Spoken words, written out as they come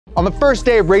On the first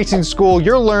day of racing school,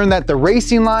 you'll learn that the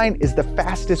racing line is the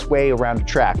fastest way around a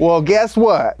track. Well, guess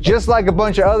what? Just like a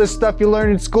bunch of other stuff you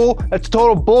learn in school, that's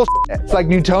total bullshit. It's like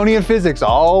Newtonian physics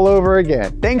all over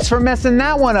again. Thanks for messing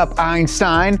that one up,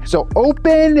 Einstein. So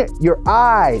open your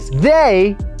eyes.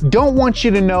 They don't want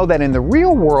you to know that in the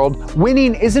real world,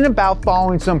 winning isn't about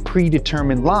following some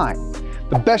predetermined line.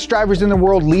 The best drivers in the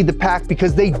world lead the pack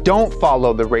because they don't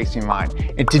follow the racing line.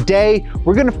 And today,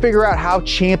 we're gonna figure out how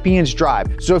champions drive.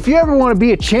 So if you ever wanna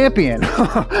be a champion,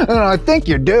 and I think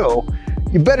you do,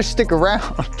 you better stick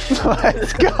around.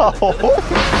 Let's go.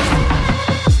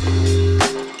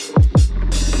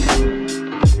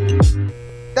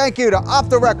 Thank you to Off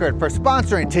the Record for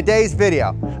sponsoring today's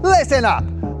video. Listen up.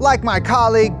 Like my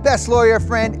colleague, best lawyer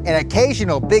friend, and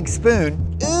occasional big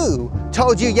spoon,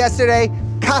 told you yesterday,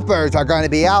 coppers are going to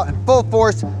be out in full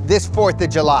force this 4th of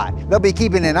July. They'll be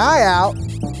keeping an eye out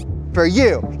for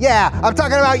you. Yeah, I'm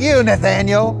talking about you,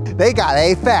 Nathaniel. They got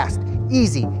a fast,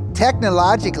 easy,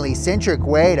 technologically centric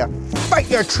way to fight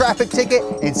your traffic ticket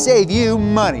and save you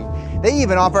money. They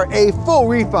even offer a full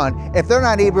refund if they're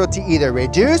not able to either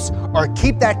reduce or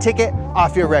keep that ticket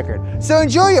off your record. So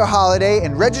enjoy your holiday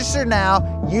and register now.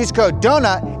 Use code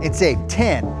DONUT and save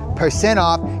 10%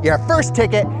 off your first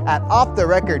ticket at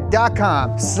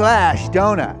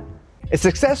offtherecord.com/donut. A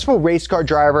successful race car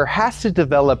driver has to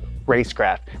develop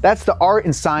racecraft. That's the art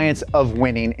and science of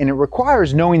winning, and it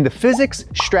requires knowing the physics,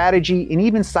 strategy, and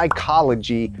even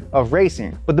psychology of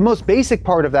racing. But the most basic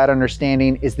part of that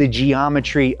understanding is the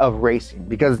geometry of racing,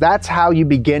 because that's how you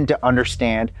begin to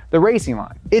understand the racing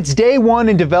line. It's day one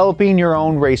in developing your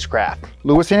own racecraft.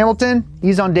 Lewis Hamilton,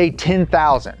 he's on day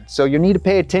 10,000, so you need to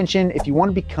pay attention if you want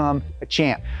to become a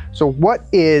champ. So what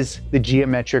is the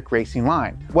geometric racing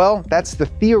line? Well, that's the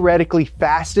theoretically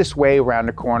fastest way around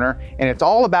a corner, and it's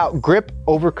all about grip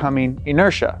overcoming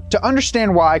inertia. To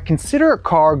understand why, consider a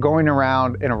car going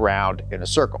around and around in a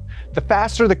circle. The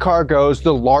faster the car goes,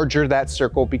 the larger that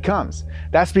circle becomes.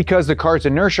 That's because the car's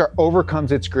inertia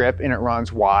overcomes its grip and it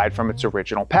runs wide from its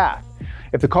original path.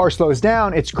 If the car slows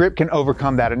down, its grip can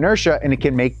overcome that inertia and it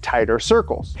can make tighter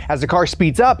circles. As the car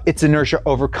speeds up, its inertia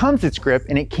overcomes its grip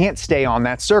and it can't stay on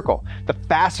that circle. The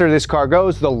faster this car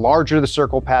goes, the larger the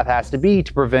circle path has to be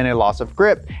to prevent a loss of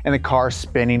grip and the car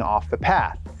spinning off the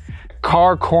path.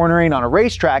 Car cornering on a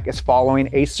racetrack is following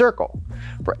a circle.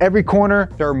 For every corner,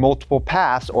 there are multiple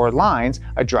paths or lines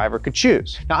a driver could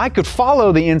choose. Now, I could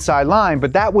follow the inside line,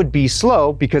 but that would be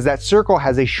slow because that circle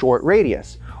has a short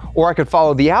radius. Or I could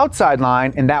follow the outside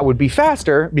line and that would be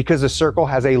faster because the circle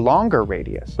has a longer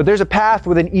radius. But there's a path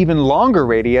with an even longer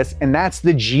radius, and that's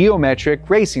the geometric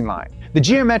racing line. The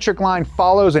geometric line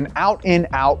follows an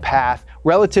out-in-out path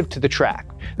relative to the track.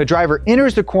 The driver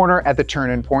enters the corner at the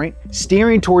turn-in point,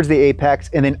 steering towards the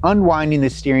apex, and then unwinding the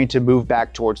steering to move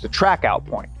back towards the track out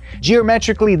point.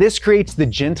 Geometrically, this creates the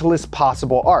gentlest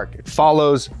possible arc. It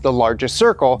follows the largest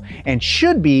circle and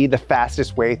should be the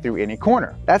fastest way through any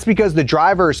corner. That's because the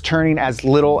driver is turning as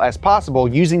little as possible,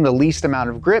 using the least amount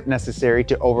of grip necessary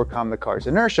to overcome the car's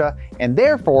inertia, and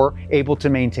therefore able to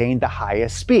maintain the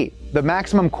highest speed. The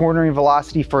maximum cornering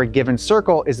velocity for a given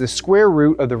circle is the square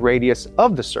root of the radius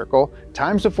of the circle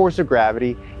times the force of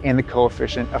gravity and the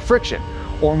coefficient of friction,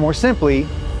 or more simply,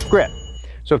 grip.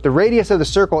 So if the radius of the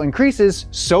circle increases,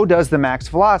 so does the max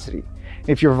velocity.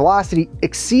 If your velocity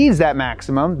exceeds that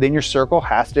maximum, then your circle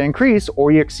has to increase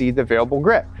or you exceed the available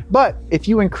grip. But if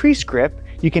you increase grip,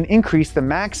 you can increase the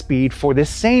max speed for this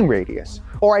same radius.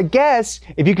 Or I guess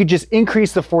if you could just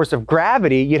increase the force of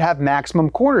gravity, you'd have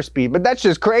maximum corner speed, but that's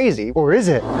just crazy. Or is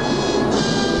it?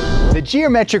 The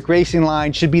geometric racing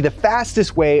line should be the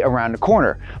fastest way around a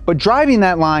corner, but driving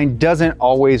that line doesn't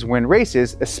always win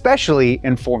races, especially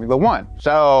in Formula One.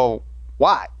 So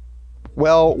why?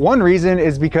 Well, one reason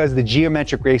is because the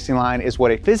geometric racing line is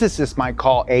what a physicist might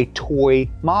call a toy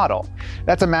model.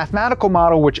 That's a mathematical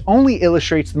model which only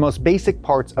illustrates the most basic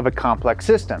parts of a complex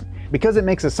system. Because it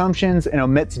makes assumptions and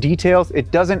omits details,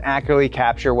 it doesn't accurately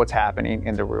capture what's happening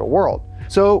in the real world.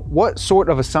 So what sort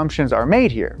of assumptions are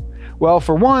made here? Well,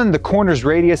 for one, the corner's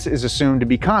radius is assumed to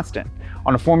be constant.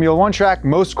 On a Formula One track,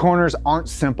 most corners aren't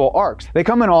simple arcs. They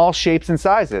come in all shapes and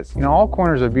sizes. All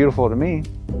corners are beautiful to me.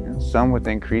 Some with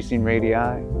increasing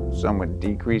radii, some with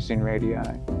decreasing radii,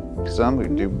 some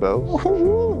who do both.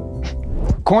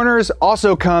 Corners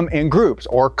also come in groups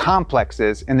or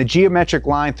complexes, and the geometric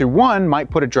line through one might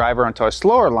put a driver onto a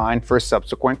slower line for a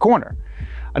subsequent corner.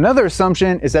 Another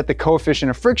assumption is that the coefficient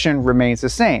of friction remains the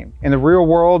same. In the real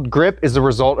world, grip is the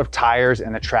result of tires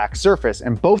and the track surface,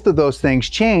 and both of those things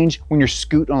change when you're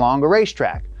scooting along a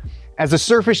racetrack. As the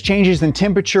surface changes in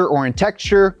temperature or in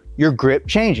texture, your grip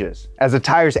changes. As the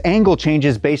tire's angle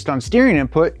changes based on steering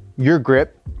input, your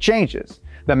grip changes.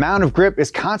 The amount of grip is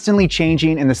constantly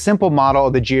changing, and the simple model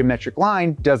of the geometric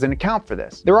line doesn't account for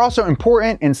this. There are also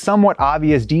important and somewhat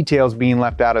obvious details being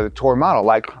left out of the toy model,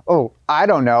 like, oh, I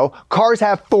don't know, cars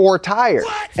have 4 tires,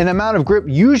 and the amount of grip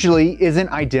usually isn't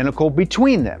identical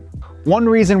between them. One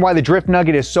reason why the drift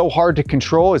nugget is so hard to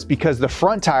control is because the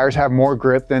front tires have more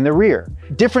grip than the rear.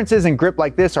 Differences in grip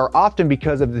like this are often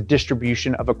because of the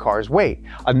distribution of a car's weight,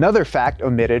 another fact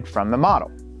omitted from the model.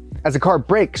 As a car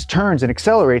brakes, turns, and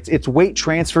accelerates, its weight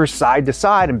transfers side to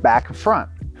side and back and front.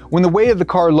 When the weight of the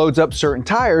car loads up certain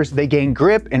tires, they gain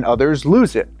grip and others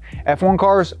lose it. F1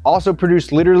 cars also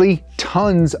produce literally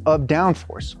tons of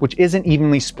downforce, which isn't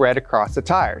evenly spread across the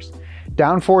tires.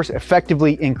 Downforce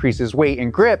effectively increases weight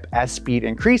and grip as speed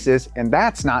increases, and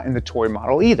that's not in the toy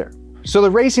model either. So the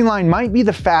racing line might be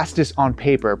the fastest on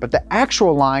paper, but the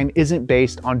actual line isn't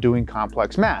based on doing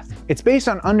complex math. It's based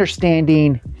on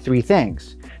understanding 3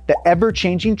 things: the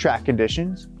ever-changing track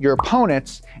conditions, your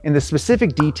opponents, and the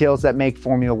specific details that make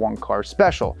Formula One cars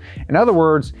special. In other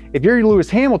words, if you're Lewis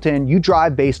Hamilton, you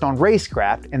drive based on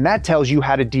racecraft, and that tells you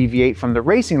how to deviate from the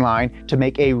racing line to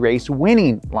make a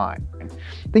race-winning line.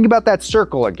 Think about that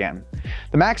circle again.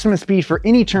 The maximum speed for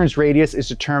any turn's radius is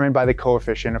determined by the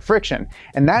coefficient of friction,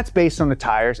 and that's based on the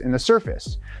tires in the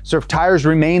surface. So if tires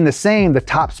remain the same, the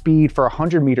top speed for a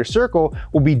 100-meter circle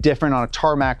will be different on a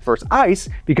tarmac versus ice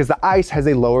because the ice has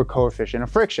a lower coefficient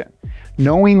of friction.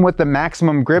 Knowing what the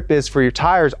maximum grip is for your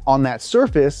tires on that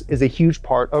surface is a huge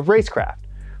part of racecraft.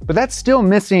 But that's still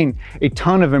missing a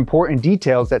ton of important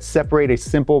details that separate a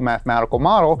simple mathematical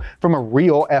model from a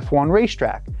real F1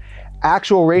 racetrack.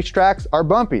 Actual racetracks are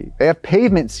bumpy. They have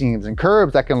pavement seams and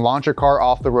curbs that can launch a car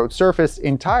off the road surface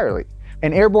entirely.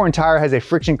 An airborne tire has a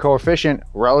friction coefficient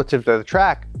relative to the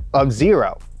track of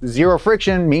 0. 0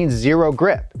 friction means 0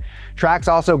 grip. Tracks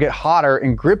also get hotter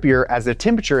and grippier as the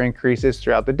temperature increases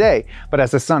throughout the day, but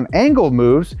as the sun angle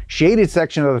moves, shaded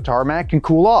section of the tarmac can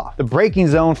cool off. The braking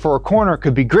zone for a corner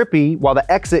could be grippy while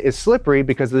the exit is slippery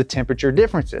because of the temperature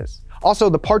differences.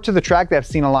 Also, the parts of the track that have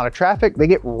seen a lot of traffic, they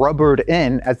get rubbered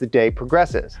in as the day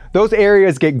progresses. Those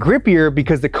areas get grippier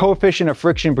because the coefficient of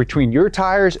friction between your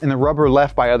tires and the rubber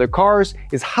left by other cars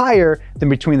is higher than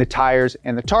between the tires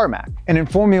and the tarmac. And in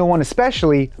Formula One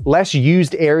especially, less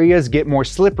used areas get more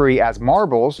slippery as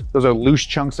marbles, those are loose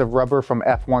chunks of rubber from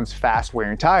F1's fast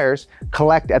wearing tires,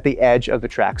 collect at the edge of the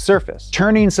track surface.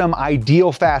 Turning some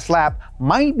ideal fast lap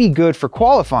might be good for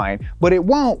qualifying, but it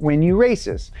won't win you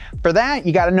races. For that,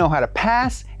 you gotta know how to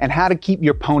pass and how to keep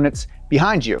your opponents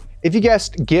behind you. If you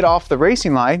guessed get off the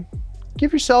racing line,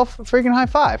 give yourself a freaking high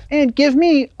five and give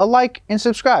me a like and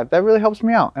subscribe. That really helps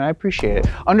me out and I appreciate it.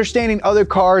 Understanding other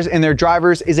cars and their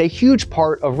drivers is a huge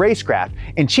part of racecraft,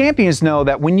 and champions know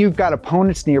that when you've got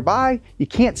opponents nearby, you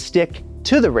can't stick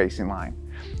to the racing line.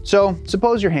 So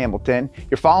suppose you're Hamilton,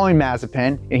 you're following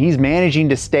Mazepin, and he's managing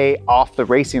to stay off the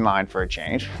racing line for a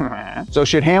change. So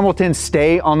should Hamilton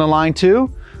stay on the line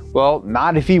too? Well,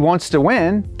 not if he wants to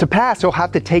win. To pass, he'll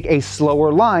have to take a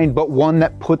slower line, but one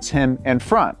that puts him in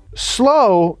front.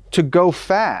 Slow to go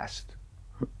fast.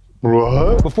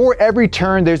 What? Before every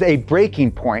turn, there's a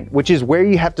braking point, which is where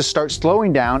you have to start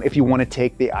slowing down if you want to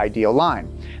take the ideal line.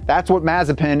 That's what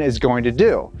Mazepin is going to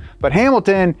do. But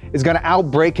Hamilton is going to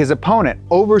outbrake his opponent,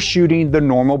 overshooting the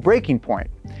normal braking point.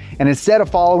 And instead of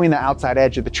following the outside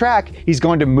edge of the track, he's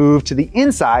going to move to the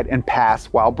inside and pass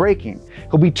while braking.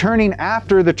 He'll be turning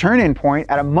after the turn-in point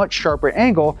at a much sharper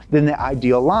angle than the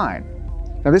ideal line.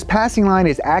 Now this passing line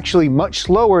is actually much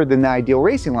slower than the ideal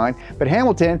racing line, but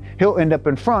Hamilton, he'll end up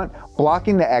in front,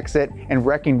 blocking the exit and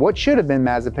wrecking what should have been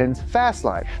Mazepin's fast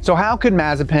line. So how could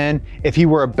Mazepin, if he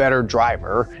were a better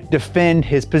driver, defend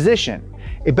his position?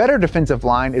 A better defensive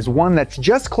line is one that's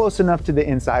just close enough to the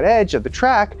inside edge of the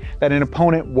track that an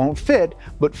opponent won't fit,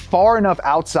 but far enough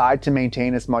outside to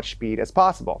maintain as much speed as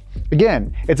possible.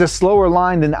 Again, it's a slower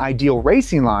line than the ideal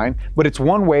racing line, but it's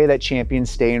one way that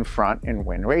champions stay in front and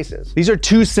win races. These are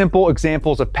 2 simple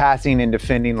examples of passing and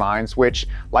defending lines, which,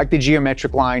 like the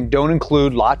geometric line, don't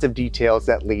include lots of details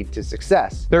that lead to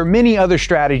success. There are many other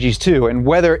strategies too, and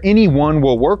whether any one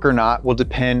will work or not will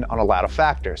depend on a lot of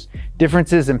factors.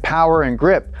 Differences in power and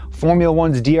grip, Formula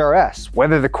One's DRS,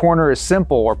 whether the corner is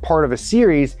simple or part of a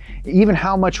series, even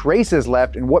how much race is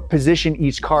left and what position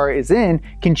each car is in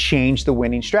can change the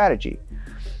winning strategy.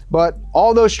 But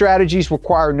all those strategies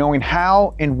require knowing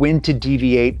how and when to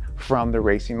deviate from the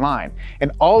racing line.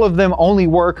 And all of them only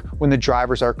work when the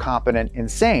drivers are competent and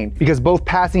sane, because both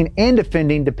passing and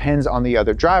defending depends on the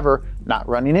other driver not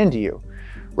running into you.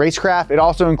 Racecraft, it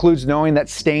also includes knowing that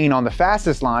staying on the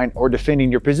fastest line or defending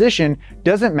your position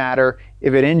doesn't matter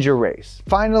if it ends your race.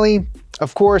 Finally,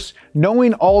 of course,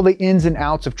 knowing all the ins and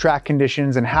outs of track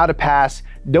conditions and how to pass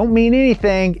don't mean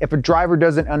anything if a driver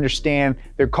doesn't understand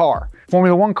their car.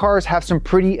 Formula One cars have some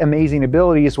pretty amazing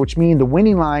abilities, which mean the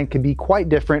winning line can be quite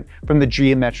different from the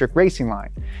geometric racing line.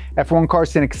 F1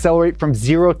 cars can accelerate from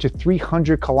 0 to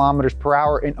 300 kilometers per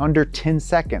hour in under 10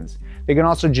 seconds. They can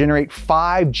also generate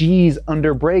 5 Gs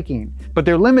under braking, but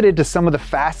they're limited to some of the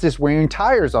fastest wearing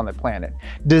tires on the planet.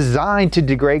 Designed to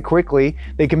degrade quickly,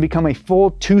 they can become a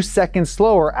full 2 seconds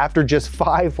slower after just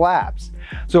 5 laps.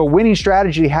 So a winning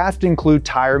strategy has to include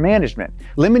tire management,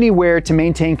 limiting wear to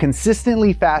maintain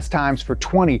consistently fast times for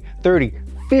 20, 30,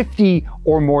 50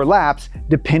 or more laps,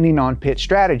 depending on pit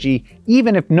strategy,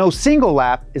 even if no single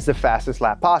lap is the fastest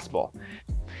lap possible.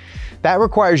 That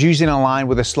requires using a line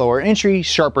with a slower entry,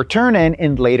 sharper turn in,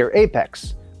 and later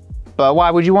apex. But why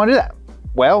would you want to do that?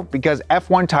 Well, because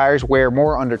F1 tires wear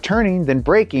more under turning than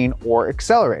braking or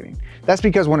accelerating. That's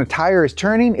because when a tire is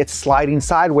turning, it's sliding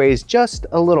sideways just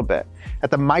a little bit. At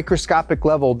the microscopic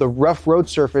level, the rough road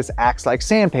surface acts like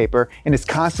sandpaper and is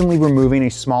constantly removing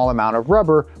a small amount of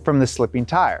rubber from the slipping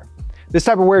tire. This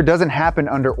type of wear doesn't happen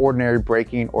under ordinary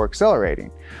braking or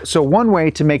accelerating. So one way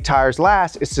to make tires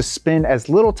last is to spend as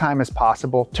little time as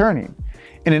possible turning.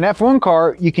 In an F1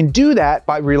 car, you can do that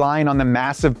by relying on the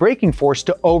massive braking force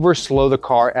to overslow the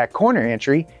car at corner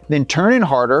entry, then turn in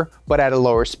harder but at a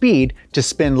lower speed to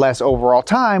spend less overall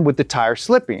time with the tire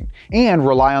slipping, and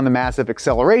rely on the massive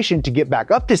acceleration to get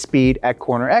back up to speed at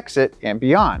corner exit and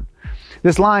beyond.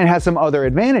 This line has some other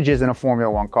advantages in a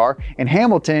Formula One car, and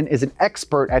Hamilton is an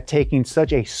expert at taking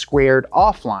such a squared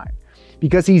off line.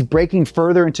 Because he's braking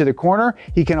further into the corner,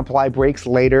 he can apply brakes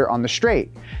later on the straight.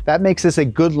 That makes this a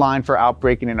good line for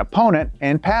outbraking an opponent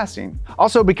and passing.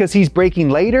 Also, because he's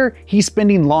braking later, he's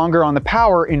spending longer on the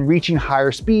power and reaching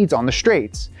higher speeds on the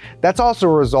straights. That's also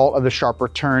a result of the sharper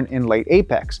turn in late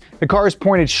apex. The car is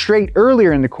pointed straight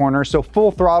earlier in the corner, so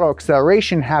full throttle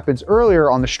acceleration happens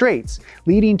earlier on the straights,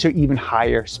 leading to even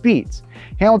higher speeds.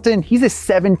 Hamilton, he's a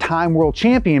 7-time world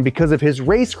champion because of his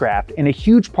racecraft, and a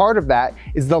huge part of that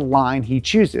is the line he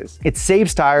chooses. It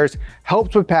saves tires,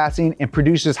 helps with passing, and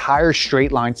produces higher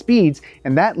straight line speeds,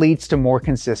 and that leads to more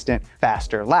consistent,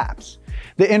 faster laps.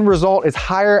 The end result is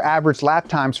higher average lap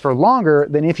times for longer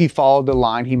than if he followed the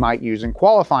line he might use in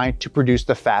qualifying to produce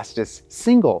the fastest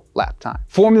single lap time.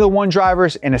 Formula One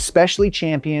drivers, and especially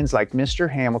champions like Mr.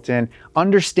 Hamilton,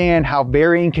 understand how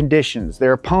varying conditions,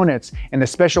 their opponents, and the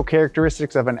special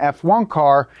characteristics of an F1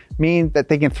 car mean that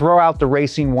they can throw out the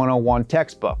Racing 101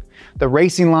 textbook. The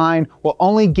racing line will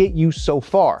only get you so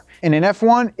far. And in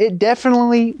F1, it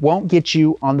definitely won't get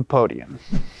you on the podium.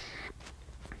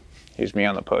 Here's me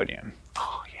on the podium.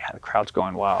 Oh yeah, the crowd's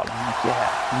going wild. I'm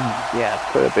like, yeah,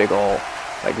 put a big old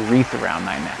wreath around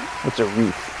my neck. What's a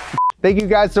wreath? Thank you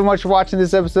guys so much for watching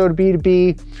this episode of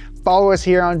B2B. Follow us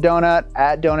here on Donut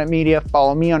at Donut Media.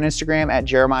 Follow me on Instagram at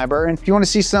Jeremiah Burton. If you want to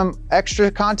see some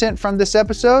extra content from this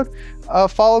episode,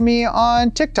 follow me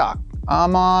on TikTok.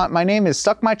 My name is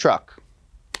Suck My Truck.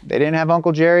 They didn't have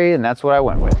Uncle Jerry, and that's what I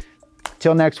went with.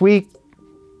 Till next week,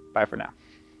 bye for now.